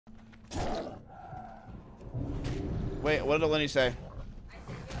Wait, what did Alinity say?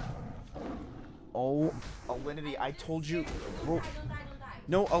 Oh, Alinity, I told you. Bro.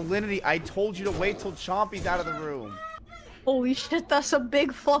 No, Alinity, I told you to wait till Chompy's out of the room. Holy shit, that's a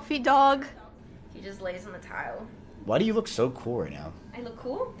big fluffy dog. He just lays on the tile. Why do you look so cool right now? I look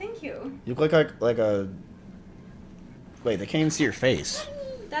cool? Thank you. You look like a... Wait, they can't even see your face.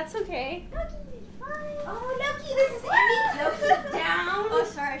 That's okay. Oh, Loki, this is Emmy. Loki, down. Oh,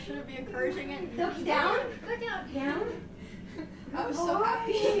 sorry, I shouldn't be encouraging it. Loki, down. Go down. Down. I was so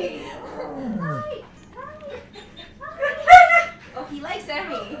happy. Hi. Oh, he likes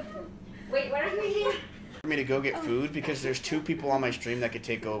Emmy. Wait, what are you eating? For me to go get food because there's 2 people on my stream that could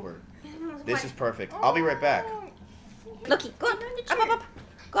take over. This is perfect. I'll be right back. Loki, go up. Up.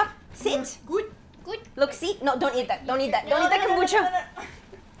 Go up. Sit. Good. Look, sit. No, don't eat that. Don't eat that. Don't eat that kombucha.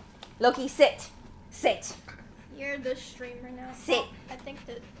 Loki, sit. Sit. You're the streamer now. Sit. I think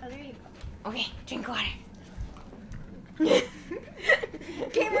that. Oh, there you go. Okay, drink water.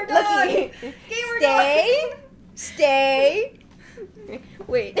 Gamer dog. Loki, Gamer stay.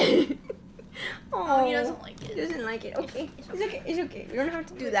 Wait. Oh, he doesn't like it. He doesn't like it. Okay. It's okay. It's okay. We don't have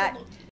to do that.